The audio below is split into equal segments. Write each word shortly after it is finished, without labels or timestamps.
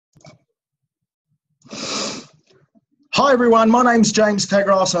Hi everyone, my name's James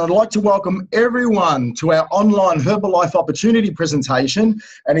Tagros and I'd like to welcome everyone to our online Herbalife opportunity presentation.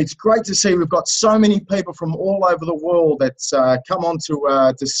 And it's great to see we've got so many people from all over the world that's come on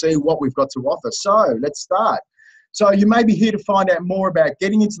to see what we've got to offer. So let's start. So you may be here to find out more about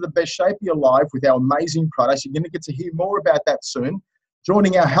getting into the best shape of your life with our amazing products. You're going to get to hear more about that soon.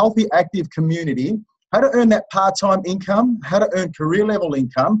 Joining our healthy, active community, how to earn that part-time income, how to earn career-level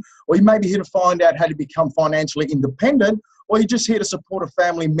income, or you may be here to find out how to become financially independent, or you're just here to support a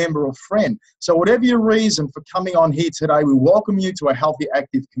family member or friend. So whatever your reason for coming on here today, we welcome you to a healthy,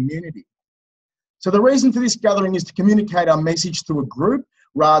 active community. So the reason for this gathering is to communicate our message to a group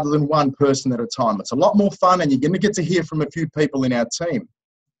rather than one person at a time. It's a lot more fun and you're going to get to hear from a few people in our team.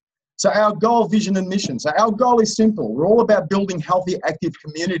 So our goal, vision, and mission. So our goal is simple. We're all about building healthy, active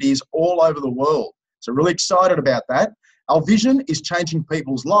communities all over the world. So really excited about that. Our vision is changing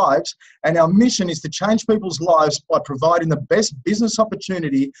people's lives, and our mission is to change people's lives by providing the best business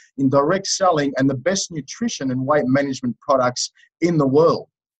opportunity in direct selling and the best nutrition and weight management products in the world.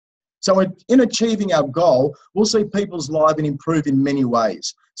 So in achieving our goal, we'll see people's lives improve in many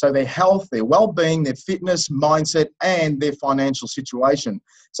ways. So their health, their well-being, their fitness, mindset, and their financial situation.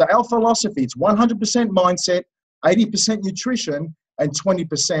 So our philosophy, it's 100% mindset, 80% nutrition, and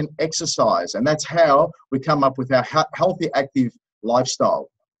 20% exercise. And that's how we come up with our healthy, active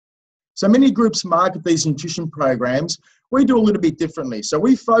lifestyle. So many groups market these nutrition programs. We do a little bit differently. So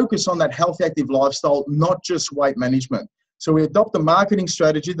we focus on that healthy, active lifestyle, not just weight management. So we adopt a marketing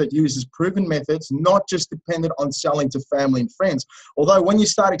strategy that uses proven methods, not just dependent on selling to family and friends. Although when you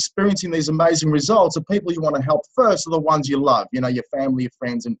start experiencing these amazing results, the people you want to help first are the ones you love, you know, your family, your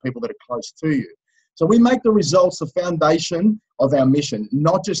friends, and people that are close to you. So we make the results the foundation of our mission,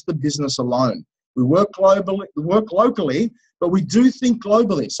 not just the business alone. We work globally, we work locally, but we do think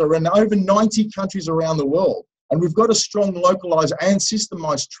globally. So we're in over 90 countries around the world, and we've got a strong localized and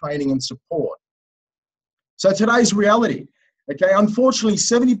systemized training and support. So today's reality, okay, unfortunately,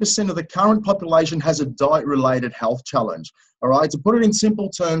 70% of the current population has a diet-related health challenge. All right, to put it in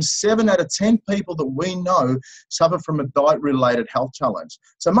simple terms, 7 out of 10 people that we know suffer from a diet-related health challenge.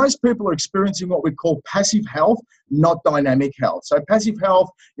 So most people are experiencing what we call passive health, not dynamic health. So passive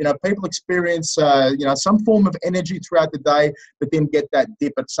health, you know, people experience, some form of energy throughout the day, but then get that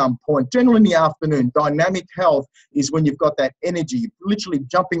dip at some point, generally in the afternoon. Dynamic health is when you've got that energy, literally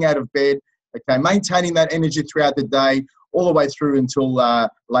jumping out of bed, okay, maintaining that energy throughout the day, all the way through until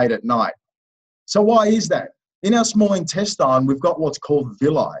late at night. So why is that? In our small intestine, we've got what's called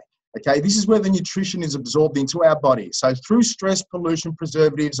villi. Okay, this is where the nutrition is absorbed into our body. So through stress, pollution,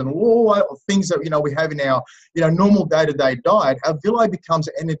 preservatives, and all things that we have in our normal day-to-day diet, our villi becomes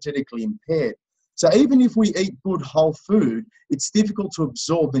energetically impaired. So even if we eat good whole food, it's difficult to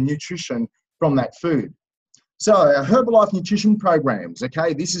absorb the nutrition from that food. So our Herbalife nutrition programs.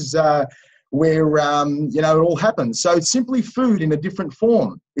 Okay, this is where it all happens. So it's simply food in a different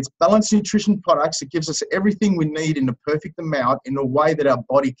form. It's balanced nutrition products that gives us everything we need in the perfect amount in a way that our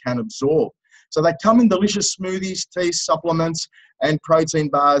body can absorb. So they come in delicious smoothies, teas, supplements, and protein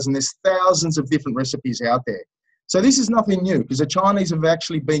bars, and there's thousands of different recipes out there. So this is nothing new because the Chinese have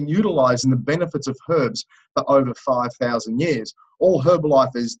actually been utilizing the benefits of herbs for over 5,000 years. All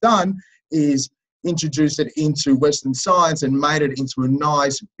Herbalife has done is introduce it into Western science and made it into a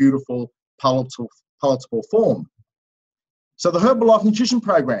nice, beautiful, palatable form. So the Herbalife nutrition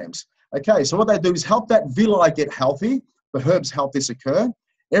programs, okay, so what they do is help that villi get healthy. The herbs help this occur.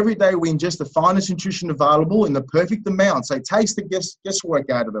 Every day we ingest the finest nutrition available in the perfect amount. So it takes the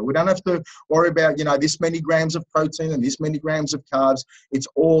guesswork out of it. We don't have to worry about, this many grams of protein and this many grams of carbs. It's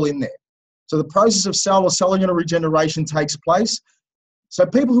all in there. So the process of cellular regeneration takes place. So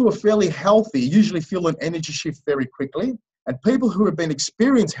people who are fairly healthy usually feel an energy shift very quickly. And people who have been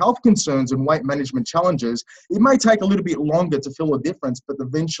experienced health concerns and weight management challenges, it may take a little bit longer to feel a difference, but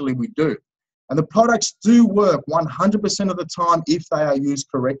eventually we do. And the products do work 100% of the time if they are used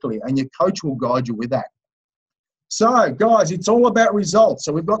correctly, and your coach will guide you with that. So, guys, it's all about results.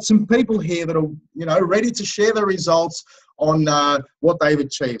 So we've got some people here that are, ready to share their results on what they've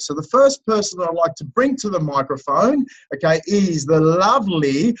achieved. So the first person that I'd like to bring to the microphone, okay, is the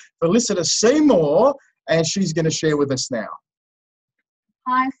lovely Felicita Seymour, and she's going to share with us now.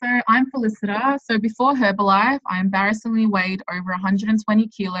 Hi, so I'm Felicita. So before Herbalife, I embarrassingly weighed over 120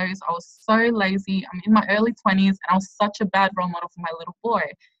 kilos. I was so lazy. I'm in my early 20s, and I was such a bad role model for my little boy.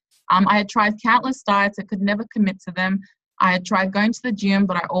 I had tried countless diets. I could never commit to them. I had tried going to the gym,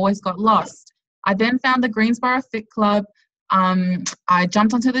 but I always got lost. I then found the Greensboro Fit Club. I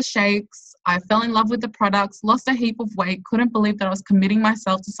jumped onto the shakes. I fell in love with the products, lost a heap of weight, couldn't believe that I was committing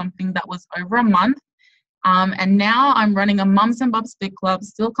myself to something that was over a month. And now I'm running a Mums and Bubs Fit Club.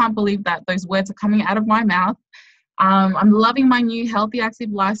 Still can't believe that those words are coming out of my mouth. I'm loving my new healthy,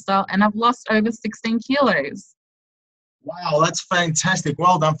 active lifestyle, and I've lost over 16 kilos. Wow, that's fantastic.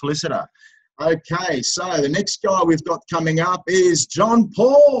 Well done, Felicita. Okay, so the next guy we've got coming up is John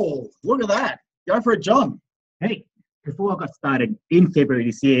Paul. Look at that. Go for it, John. Hey, before I got started in February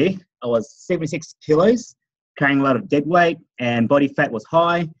this year, I was 76 kilos, carrying a lot of dead weight, and body fat was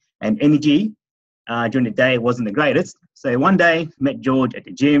high, and energy during the day wasn't the greatest. So one day, met George at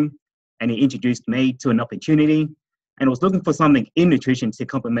the gym, and he introduced me to an opportunity, and I was looking for something in nutrition to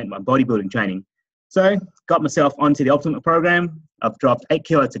complement my bodybuilding training. So got myself onto the Ultimate program. I've dropped 8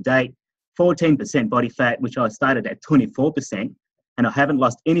 kilos to date, 14% body fat, which I started at 24%, and I haven't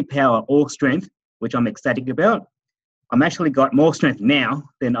lost any power or strength, which I'm ecstatic about. I'm actually got more strength now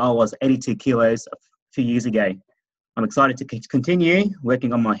than I was 82 kilos a few years ago. I'm excited to continue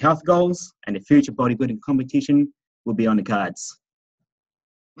working on my health goals, and the future bodybuilding competition will be on the cards.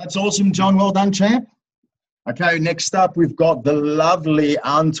 That's awesome, John. Well done, champ. Okay, next up, we've got the lovely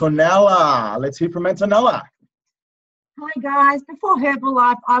Antonella. Let's hear from Antonella. Hi guys, before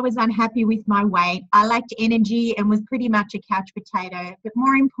Herbalife, I was unhappy with my weight. I lacked energy and was pretty much a couch potato. But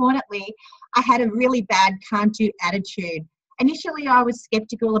more importantly, I had a really bad can't do attitude. Initially, I was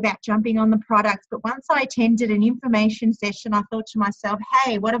skeptical about jumping on the products, but once I attended an information session, I thought to myself,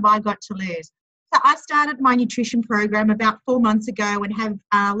 hey, what have I got to lose? So I started my nutrition program about 4 months ago and have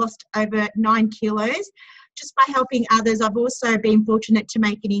lost over 9 kilos. Just by helping others, I've also been fortunate to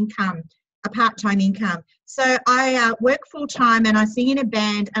make an income, a part-time income. So I work full-time and I sing in a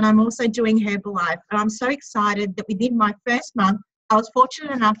band, and I'm also doing Herbalife. And I'm so excited that within my first month, I was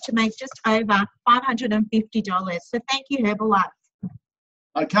fortunate enough to make just over $550. So thank you, Herbalife.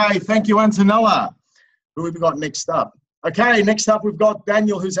 Okay, thank you, Antonella. Who have we got next up? Okay, next up we've got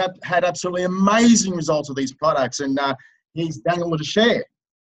Daniel, who's had absolutely amazing results with these products, and he's Daniel to share.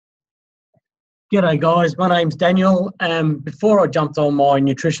 G'day guys, my name's Daniel. Before I jumped on my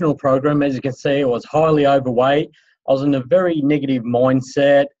nutritional program, as you can see, I was highly overweight. I was in a very negative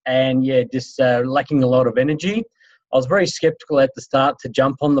mindset and just lacking a lot of energy. I was very skeptical at the start to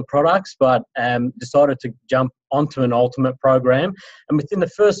jump on the products, but decided to jump onto an Ultimate program. And within the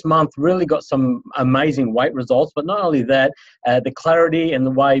first month, really got some amazing weight results. But not only that, the clarity and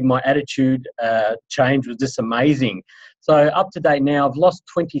the way my attitude changed was just amazing. So up to date now, I've lost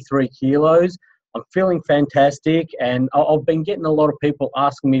 23 kilos. I'm feeling fantastic, and I've been getting a lot of people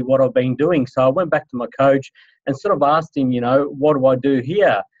asking me what I've been doing. So I went back to my coach and sort of asked him, what do I do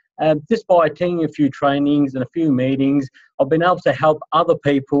here? Just by attending a few trainings and a few meetings, I've been able to help other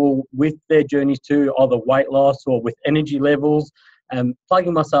people with their journeys to either weight loss or with energy levels,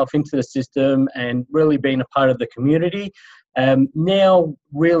 plugging myself into the system and really being a part of the community. Now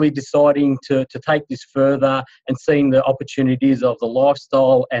really deciding to take this further and seeing the opportunities of the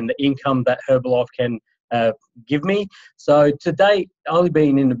lifestyle and the income that Herbalife can give me. So to date, only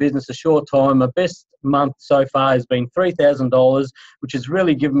been in the business a short time. My best month so far has been $3,000, which has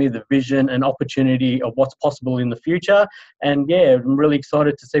really given me the vision and opportunity of what's possible in the future. And yeah, I'm really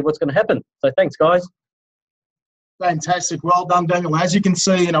excited to see what's going to happen. So thanks, guys. Fantastic. Well done, Daniel. As you can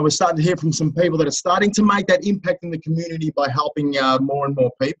see, we're starting to hear from some people that are starting to make that impact in the community by helping more and more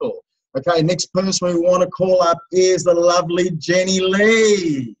people. Okay, next person we want to call up is the lovely Jenny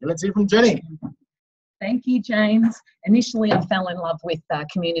Lee. Let's hear from Jenny. Thank you, James. Initially, I fell in love with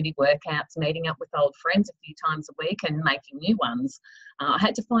community workouts, meeting up with old friends a few times a week and making new ones. I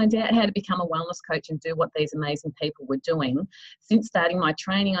had to find out how to become a wellness coach and do what these amazing people were doing. Since starting my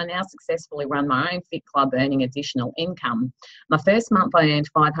training, I now successfully run my own fit club, earning additional income. My first month, I earned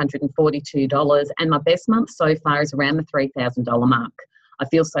 $542, and my best month so far is around the $3,000 mark. I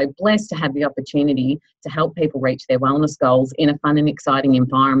feel so blessed to have the opportunity to help people reach their wellness goals in a fun and exciting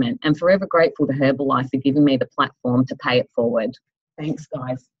environment, and forever grateful to Herbalife for giving me the platform to pay it forward. Thanks,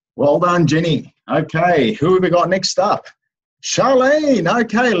 guys. Well done, Jenny. Okay, who have we got next up? Charlene.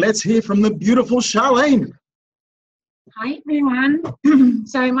 Okay, let's hear from the beautiful Charlene. Hi, everyone.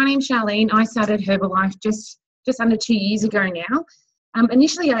 So my name's Charlene. I started Herbalife just under 2 years ago now.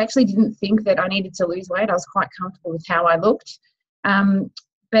 Initially, I actually didn't think that I needed to lose weight. I was quite comfortable with how I looked.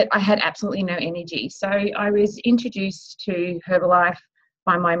 But I had absolutely no energy. So I was introduced to Herbalife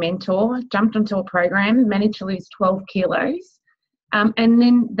by my mentor, jumped onto a program, managed to lose 12 kilos. And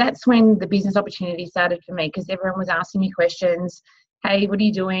then that's when the business opportunity started for me, because everyone was asking me questions. Hey, what are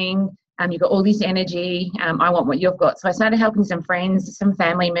you doing? You've got all this energy. I want what you've got. So I started helping some friends, some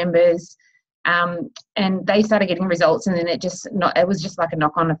family members, and they started getting results. And then it was just like a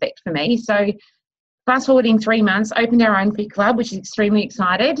knock-on effect for me. So fast forward in 3 months, opened our own fit club, which is extremely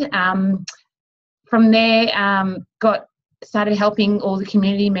excited. from there, started helping all the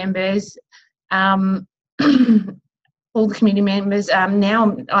community members. All the community members.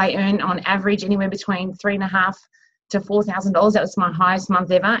 Now I earn on average anywhere between $3,500 to $4,000. That was my highest month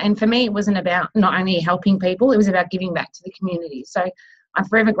ever. And for me, it wasn't about not only helping people, it was about giving back to the community. So I'm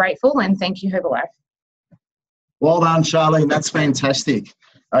forever grateful, and thank you, Herbalife. Well done, Charlene. That's fantastic.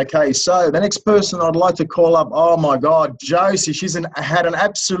 Okay, so the next person I'd like to call up, oh my God, Josie. She's had an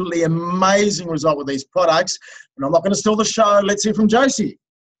absolutely amazing result with these products. And I'm not going to steal the show. Let's hear from Josie.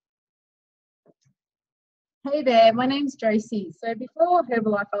 Hey there, my name's Josie. So before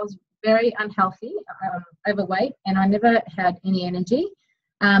Herbalife, I was very unhealthy, overweight, and I never had any energy.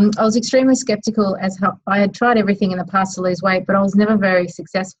 I was extremely skeptical as I had tried everything in the past to lose weight, but I was never very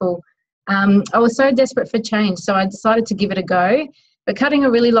successful. I was so desperate for change, so I decided to give it a go. But cutting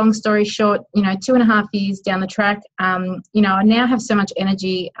a really long story short, 2.5 years down the track, I now have so much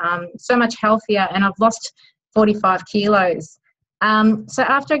energy, so much healthier, and I've lost 45 kilos. So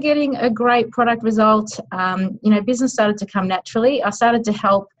after getting a great product result, business started to come naturally. I started to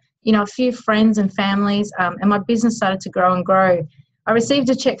help, a few friends and families, and my business started to grow and grow. I received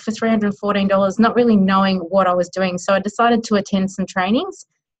a check for $314, not really knowing what I was doing. So I decided to attend some trainings,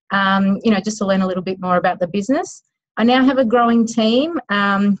 just to learn a little bit more about the business. I now have a growing team.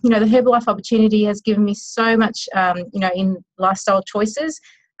 The Herbalife opportunity has given me so much, in lifestyle choices,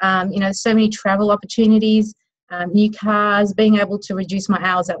 so many travel opportunities. New cars, being able to reduce my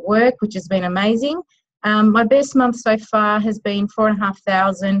hours at work, which has been amazing. My best month so far has been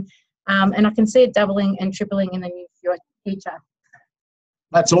 $4,500, and I can see it doubling and tripling in the near future.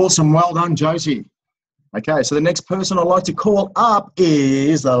 That's awesome. Well done, Josie. Okay, so the next person I'd like to call up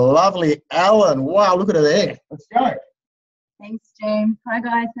is the lovely Ellen. Wow, look at her there. Let's go. Thanks, James. Hi,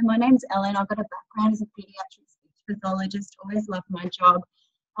 guys. So my name's Ellen. I've got a background as a paediatric speech pathologist. Always loved my job.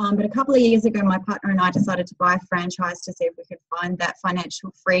 But a couple of years ago, my partner and I decided to buy a franchise to see if we could find that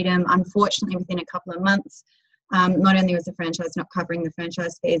financial freedom. Unfortunately, within a couple of months, not only was the franchise not covering the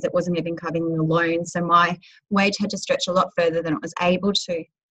franchise fees, it wasn't even covering the loan. So my wage had to stretch a lot further than it was able to.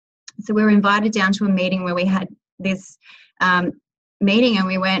 So we were invited down to a meeting where we had this meeting, and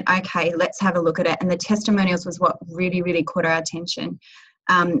we went, okay, let's have a look at it. And the testimonials was what really, really caught our attention.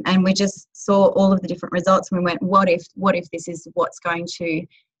 And we just saw all of the different results, and we went, what if this is what's going to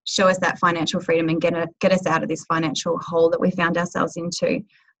show us that financial freedom and get us out of this financial hole that we found ourselves into.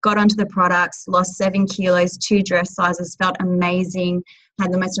 Got onto the products, lost 7 kilos, 2 dress sizes, felt amazing,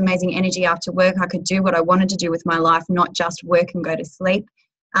 had the most amazing energy after work. I could do what I wanted to do with my life, not just work and go to sleep.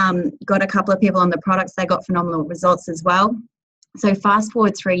 Got a couple of people on the products, they got phenomenal results as well. So fast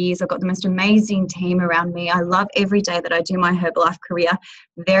forward 3 years, I've got the most amazing team around me. I love every day that I do my Herbalife career.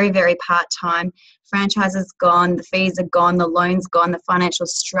 Very, very part-time. Franchise is gone, the fees are gone, the loan's gone, the financial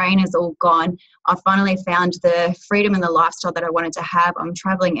strain is all gone. I finally found the freedom and the lifestyle that I wanted to have. I'm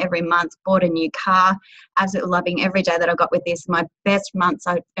traveling every month, bought a new car, absolutely loving every day that I got with this. My best months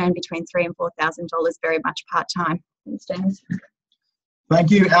I earned between $3,000 and $4,000, very much part-time. Thanks, James. Thank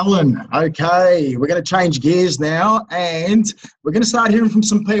you, Ellen. Okay, we're going to change gears now, and we're going to start hearing from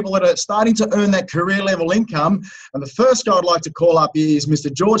some people that are starting to earn that career level income. And the first guy I'd like to call up is Mr.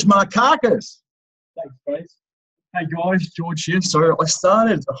 George Markakis. Thanks, guys. Hey guys, George here. So I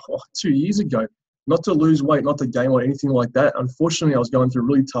started 2 years ago, not to lose weight, not to gain weight, anything like that. Unfortunately, I was going through a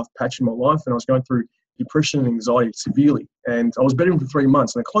really tough patch in my life, and I was going through depression and anxiety severely. And I was bedridden for 3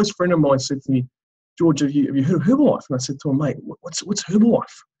 months. And a close friend of mine said to me, George, have you heard of Herbalife? And I said to him, mate, what's Herbalife?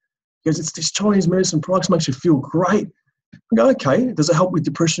 He goes, it's this Chinese medicine products, makes you feel great. I go, okay, does it help with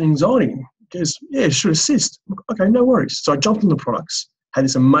depression and anxiety? He goes, yeah, it should assist. Okay, no worries. So I jumped on the products, had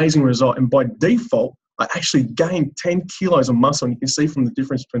this amazing result, and by default, I actually gained 10 kilos of muscle. And you can see from the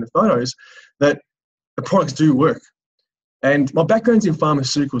difference between the photos that the products do work. And my background's in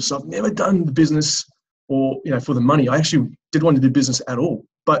pharmaceuticals, so I've never done the business or, for the money. I actually didn't want to do business at all.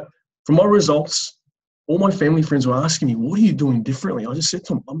 But for my results, all my family friends were asking me, what are you doing differently? I just said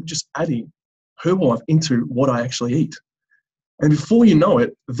to them, I'm just adding Herbalife into what I actually eat. And before you know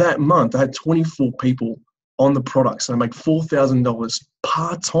it, that month I had 24 people on the products, and I make $4,000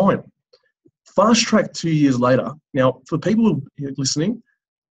 part-time. Fast track 2 years later. Now, for people listening,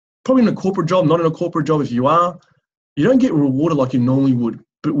 probably in a corporate job, not in a corporate job, if you are, you don't get rewarded like you normally would.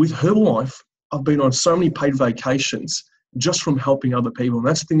 But with Herbalife, I've been on so many paid vacations just from helping other people. And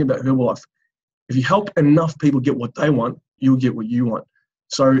that's the thing about Herbalife. If you help enough people get what they want, you'll get what you want.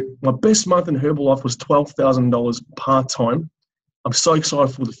 So my best month in Herbalife was $12,000 part-time. I'm so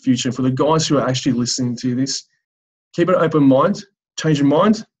excited for the future. For the guys who are actually listening to this, keep an open mind, change your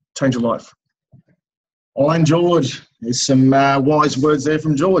life. I'm George. There's some wise words there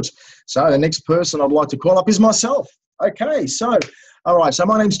from George. So the next person I'd like to call up is myself. Okay, so, all right, so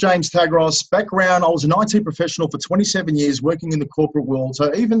my name's James Tagros. Background, I was an IT professional for 27 years working in the corporate world.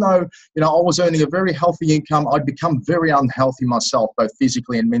 So even though, I was earning a very healthy income, I'd become very unhealthy myself, both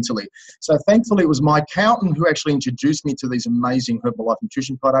physically and mentally. So thankfully, it was my accountant who actually introduced me to these amazing Herbalife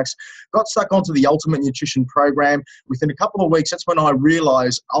nutrition products. Got stuck onto the Ultimate Nutrition program. Within a couple of weeks, that's when I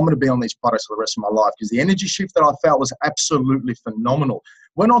realized I'm going to be on these products for the rest of my life, because the energy shift that I felt was absolutely phenomenal.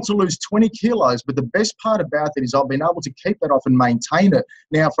 Went on to lose 20 kilos, but the best part about it is I've been able to keep that off and maintain it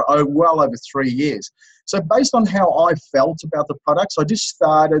now for well over 3 years. So based on how I felt about the products, I just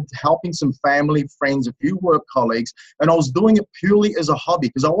started helping some family, friends, a few work colleagues, and I was doing it purely as a hobby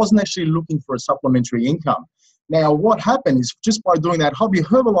because I wasn't actually looking for a supplementary income. Now, what happened is just by doing that hobby,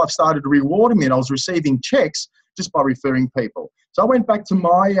 Herbalife started rewarding me, and I was receiving checks just by referring people. So I went back to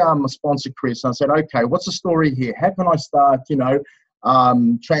my sponsor, Chris, and I said, okay, what's the story here? How can I start,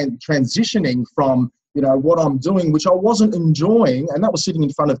 transitioning from what I'm doing, which I wasn't enjoying, and that was sitting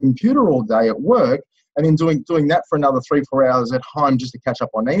in front of a computer all day at work, and then doing that for another 3-4 hours at home just to catch up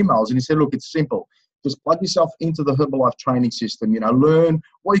on emails. And he said, look, it's simple. Just plug yourself into the Herbalife training system, learn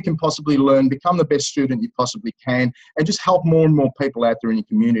what you can possibly learn, become the best student you possibly can, and just help more and more people out there in your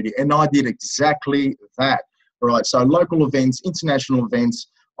community. And I did exactly that. All right, so local events, international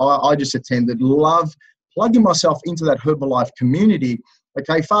events, I just attended, love plugging myself into that Herbalife community.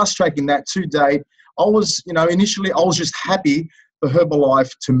 Okay, fast tracking that to date. I was, initially I was just happy for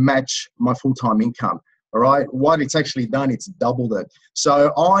Herbalife to match my full-time income. All right, what it's actually done, it's doubled it.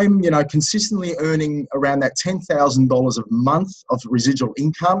 So I'm, consistently earning around that $10,000 a month of residual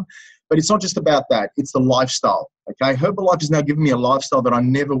income. But it's not just about that, it's the lifestyle. Okay, Herbalife is now giving me a lifestyle that I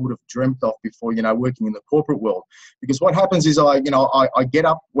never would have dreamt of before, working in the corporate world. Because what happens is I get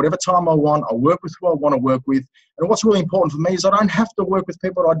up whatever time I want, I work with who I want to work with. And what's really important for me is I don't have to work with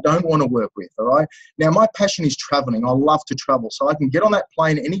people I don't want to work with, all right? Now, my passion is traveling. I love to travel. So I can get on that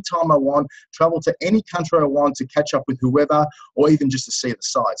plane anytime I want, travel to any country I want to catch up with whoever, or even just to see the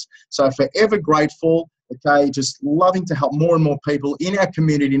sights. So forever grateful. Okay, just loving to help more and more people in our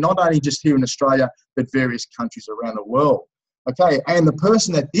community, not only just here in Australia, but various countries around the world. Okay, and the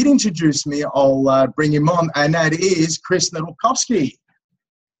person that did introduce me, I'll bring him on, and that is Chris Nedelkowski.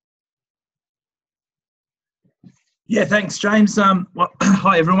 Yeah, thanks, James.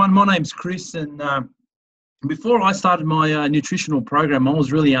 Hi, everyone. My name's Chris, and before I started my nutritional program, I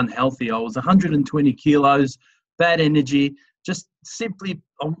was really unhealthy. I was 120 kilos, bad energy, just simply,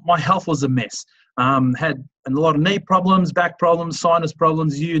 my health was a mess. Had a lot of knee problems, back problems, sinus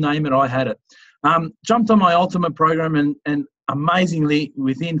problems, you name it, I had it. Jumped on my Ultimate program and amazingly,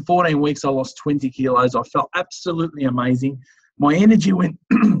 within 14 weeks, I lost 20 kilos. I felt absolutely amazing. My energy went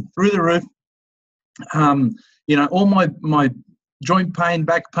through the roof. All my joint pain,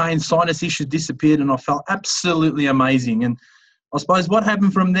 back pain, sinus issues disappeared, and I felt absolutely amazing. And I suppose what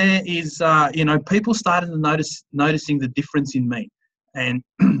happened from there is, people started to noticing the difference in me, and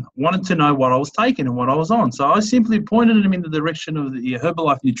wanted to know what I was taking and what I was on. So I simply pointed them in the direction of the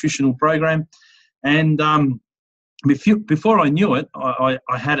Herbalife nutritional program. And before I knew it, I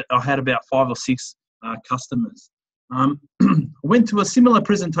had about 5 or 6 customers. I went to a similar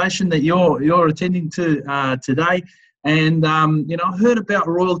presentation that you're attending to today, and I heard about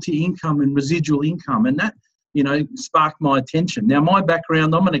royalty income and residual income, and that sparked my attention. Now, my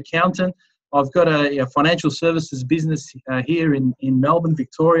background, I'm an accountant. I've got a financial services business here in Melbourne,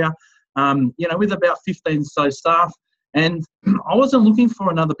 Victoria, with about 15 so staff. And I wasn't looking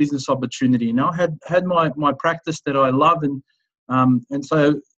for another business opportunity. I had my practice that I love. And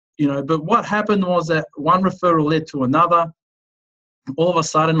so, but what happened was that one referral led to another. All of a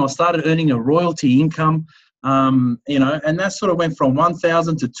sudden, I started earning a royalty income, and that sort of went from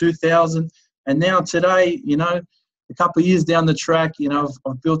 1,000 to 2,000. And now today, a couple of years down the track,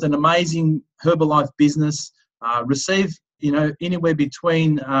 I've built an amazing Herbalife business, receive, anywhere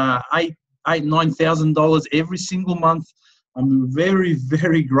between $8,000 and $9,000 every single month. I'm very,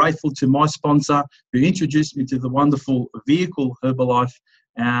 very grateful to my sponsor who introduced me to the wonderful vehicle Herbalife,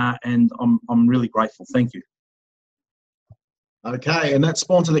 and I'm really grateful. Thank you. Okay, and that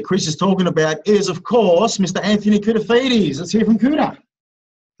sponsor that Chris is talking about is, of course, Mr. Anthony Koutafidis. Let's hear from Kuda.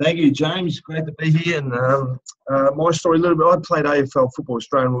 Thank you, James. Great to be here. And my story a little bit, I played AFL football,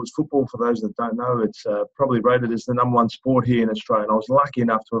 Australian rules football. For those that don't know, it's probably rated as the #1 sport here in Australia. And I was lucky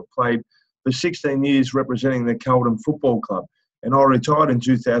enough to have played for 16 years representing the Carlton Football Club. And I retired in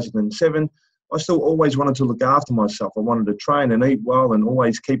 2007. I still always wanted to look after myself. I wanted to train and eat well and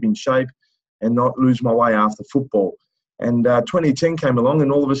always keep in shape and not lose my way after football. And 2010 came along,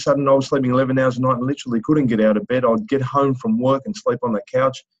 and all of a sudden I was sleeping 11 hours a night and literally couldn't get out of bed. I'd get home from work and sleep on the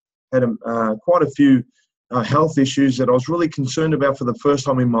couch. Had quite a few health issues that I was really concerned about for the first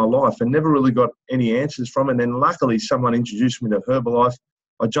time in my life, and never really got any answers from it. And then luckily someone introduced me to Herbalife.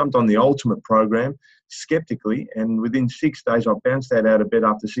 I jumped on the Ultimate program skeptically, and within 6 days I bounced out of bed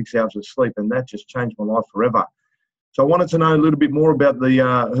after 6 hours of sleep, and that just changed my life forever. So I wanted to know a little bit more about the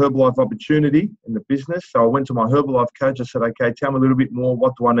Herbalife opportunity in the business. So I went to my Herbalife coach. I said, okay, tell me a little bit more.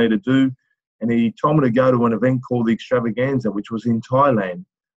 What do I need to do? And he told me to go to an event called the Extravaganza, which was in Thailand.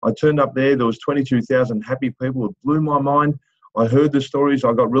 I turned up there. There was 22,000 happy people. It blew my mind. I heard the stories.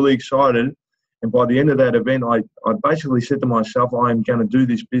 I got really excited. And by the end of that event, I basically said to myself, I am going to do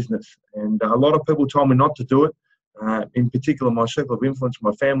this business. And a lot of people told me not to do it, in particular my circle of influence,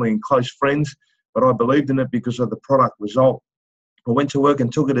 my family and close friends. But I believed in it because of the product result. I went to work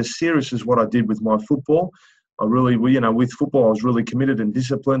and took it as serious as what I did with my football. I really, with football, I was really committed and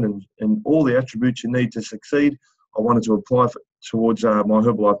disciplined, and all the attributes you need to succeed, I wanted to apply towards my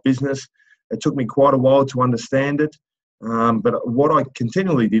Herbalife business. It took me quite a while to understand it. But what I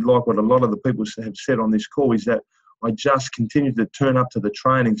continually did, like what a lot of the people have said on this call, is that I just continued to turn up to the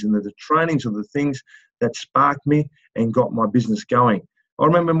trainings, and the trainings are the things that sparked me and got my business going. I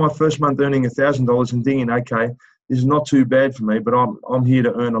remember my first month earning $1,000 and thinking, okay, this is not too bad for me, but I'm here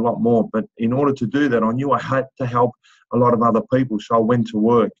to earn a lot more. But in order to do that, I knew I had to help a lot of other people, so I went to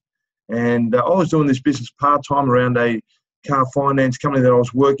work. And I was doing this business part-time around a car finance company that I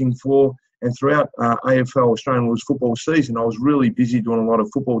was working for. And throughout AFL, Australian Rules football season, I was really busy doing a lot of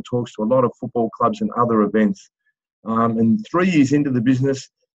football talks to a lot of football clubs and other events. And 3 years into the business,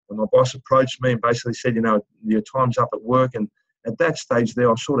 my boss approached me and basically said, your time's up at work. And at that stage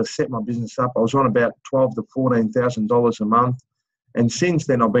there, I sort of set my business up. I was on about $12,000 to $14,000 a month. And since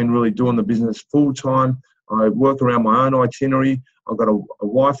then, I've been really doing the business full time. I work around my own itinerary. I've got a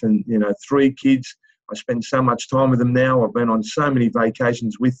wife and, 3 kids. I spend so much time with them now. I've been on so many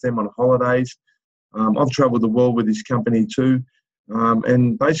vacations with them on holidays. I've traveled the world with this company too.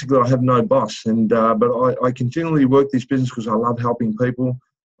 And basically I have no boss. But I continually work this business because I love helping people.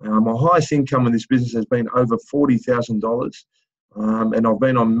 My highest income in this business has been over $40,000. And I've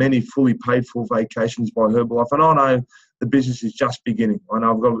been on many fully paid for vacations by Herbalife. And I know the business is just beginning. I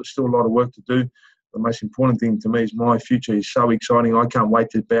know I've got still a lot of work to do. The most important thing to me is my future is so exciting. I can't wait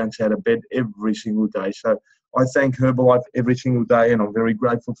to bounce out of bed every single day. So I thank Herbalife every single day, and I'm very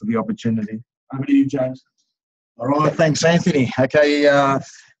grateful for the opportunity. Over to you, James. All right, thanks, Anthony. Okay,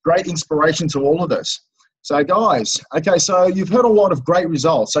 great inspiration to all of us. So guys, so you've heard a lot of great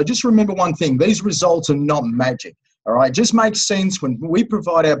results. So just remember one thing, these results are not magic. All right, it just makes sense when we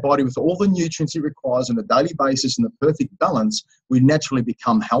provide our body with all the nutrients it requires on a daily basis in the perfect balance, we naturally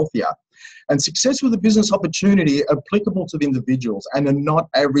become healthier. And success with a business opportunity are applicable to the individuals and are not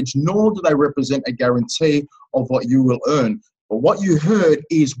average, nor do they represent a guarantee of what you will earn. But what you heard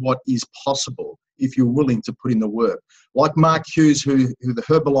is what is possible if you're willing to put in the work. Like Mark Hughes, who the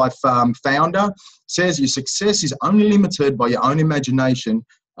Herbalife founder, says, your success is only limited by your own imagination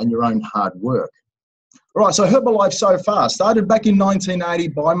and your own hard work. All right, so Herbalife so far started back in 1980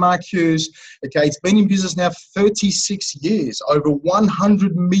 by Mark Hughes. Okay, it's been in business now 36 years, over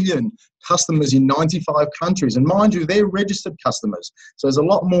 100 million customers in 95 countries. And mind you, they're registered customers. So there's a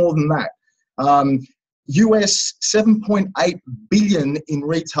lot more than that. US 7.8 billion in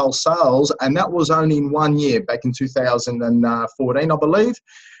retail sales, and that was only in 1 year, back in 2014, I believe.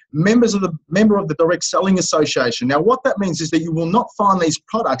 Member of the Direct Selling Association. Now, what that means is that you will not find these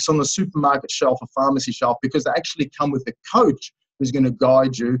products on the supermarket shelf or pharmacy shelf because they actually come with a coach who's going to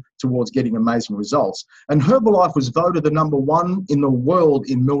guide you towards getting amazing results. And Herbalife was voted the #1 in the world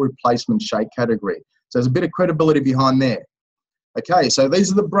in meal replacement shake category. So there's a bit of credibility behind there. Okay, so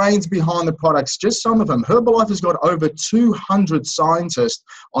these are the brains behind the products, just some of them. Herbalife has got over 200 scientists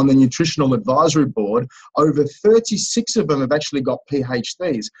on the Nutritional Advisory Board. Over 36 of them have actually got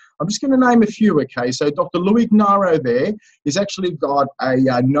PhDs. I'm just going to name a few, okay? So Dr. Louis Gnaro there has actually got a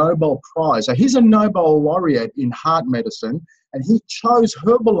Nobel Prize. So he's a Nobel laureate in heart medicine, and he chose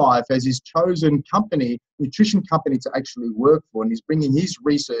Herbalife as his chosen company, nutrition company to actually work for, and he's bringing his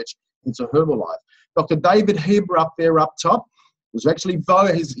research into Herbalife. Dr. David Heber up there up top, was actually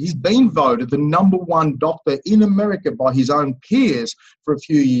he's been voted the #1 doctor in America by his own peers for a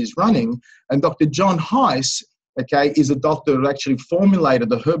few years running. And Dr. John Heiss, okay, is a doctor who actually formulated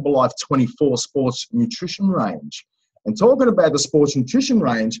the Herbalife 24 sports nutrition range. And talking about the sports nutrition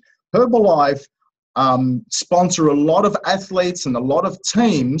range, Herbalife sponsor a lot of athletes and a lot of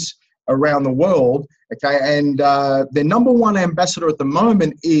teams around the world, okay, and their #1 ambassador at the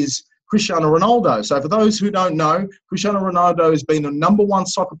moment is Cristiano Ronaldo. So for those who don't know, Cristiano Ronaldo has been the #1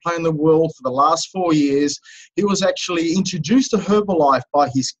 soccer player in the world for the last 4 years. He was actually introduced to Herbalife by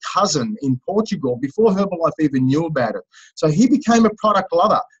his cousin in Portugal before Herbalife even knew about it. So he became a product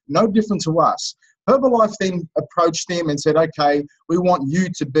lover, no different to us. Herbalife then approached him and said, okay, we want you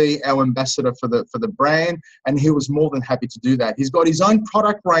to be our ambassador for the brand, and he was more than happy to do that. He's got his own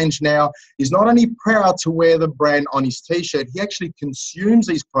product range now. He's not only proud to wear the brand on his t-shirt, he actually consumes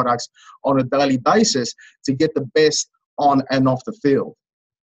these products on a daily basis to get the best on and off the field.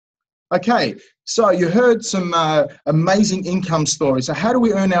 Okay, so you heard some amazing income stories. So how do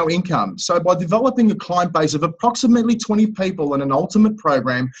we earn our income? So by developing a client base of approximately 20 people in an ultimate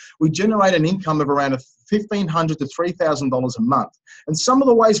program, we generate an income of around $1,500 to $3,000 a month. And some of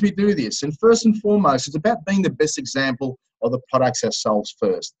the ways we do this, and first and foremost, it's about being the best example of the products ourselves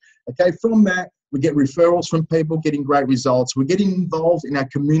first. Okay, from that, we get referrals from people, getting great results. We're getting involved in our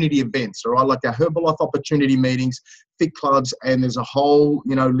community events, all right, like our Herbalife opportunity meetings, fit clubs, and there's a whole,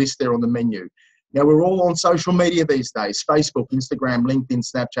 list there on the menu. Now, we're all on social media these days, Facebook, Instagram, LinkedIn,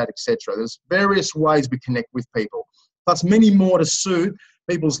 Snapchat, etc. There's various ways we connect with people, plus many more to suit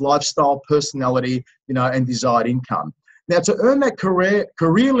people's lifestyle, personality, and desired income. Now, to earn that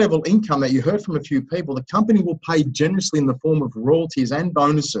career level income that you heard from a few people, the company will pay generously in the form of royalties and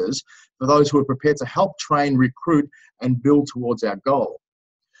bonuses for those who are prepared to help train, recruit, and build towards our goal.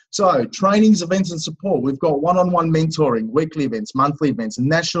 So, trainings, events, and support. We've got one-on-one mentoring, weekly events, monthly events,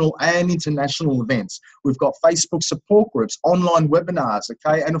 national and international events. We've got Facebook support groups, online webinars,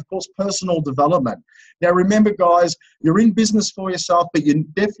 okay, and of course, personal development. Now, remember, guys, you're in business for yourself, but you're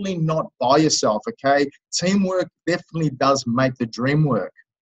definitely not by yourself, okay? Teamwork definitely does make the dream work.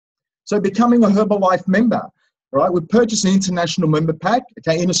 So, becoming a Herbalife member. Right, we purchased an international member pack.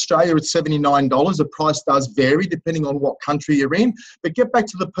 Okay, in Australia it's $79. The price does vary depending on what country you're in. But get back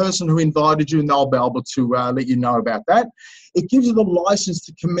to the person who invited you, and they'll be able to let you know about that. It gives you the license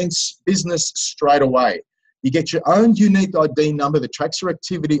to commence business straight away. You get your own unique ID number that tracks your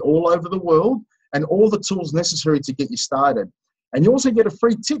activity all over the world, and all the tools necessary to get you started. And you also get a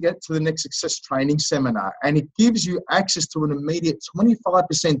free ticket to the next Success Training Seminar, and it gives you access to an immediate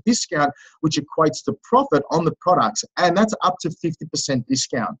 25% discount, which equates to profit on the products, and that's up to 50%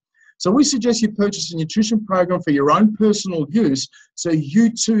 discount. So we suggest you purchase a nutrition program for your own personal use so you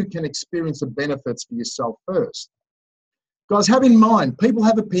too can experience the benefits for yourself first. Guys, have in mind, people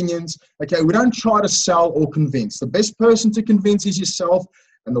have opinions. Okay, we don't try to sell or convince. The best person to convince is yourself.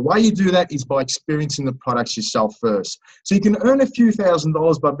 And the way you do that is by experiencing the products yourself first. So you can earn a few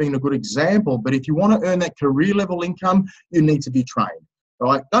 $1,000s by being a good example, but if you want to earn that career level income, you need to be trained,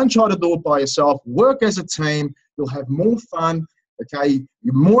 right? Don't try to do it by yourself. Work as a team. You'll have more fun, okay?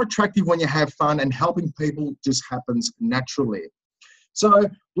 You're more attractive when you have fun, and helping people just happens naturally. So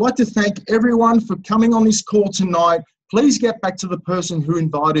I'd like to thank everyone for coming on this call tonight. Please get back to the person who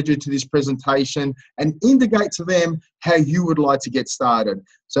invited you to this presentation and indicate to them how you would like to get started.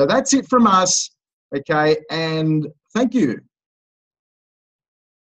 So that's it from us, okay? And thank you.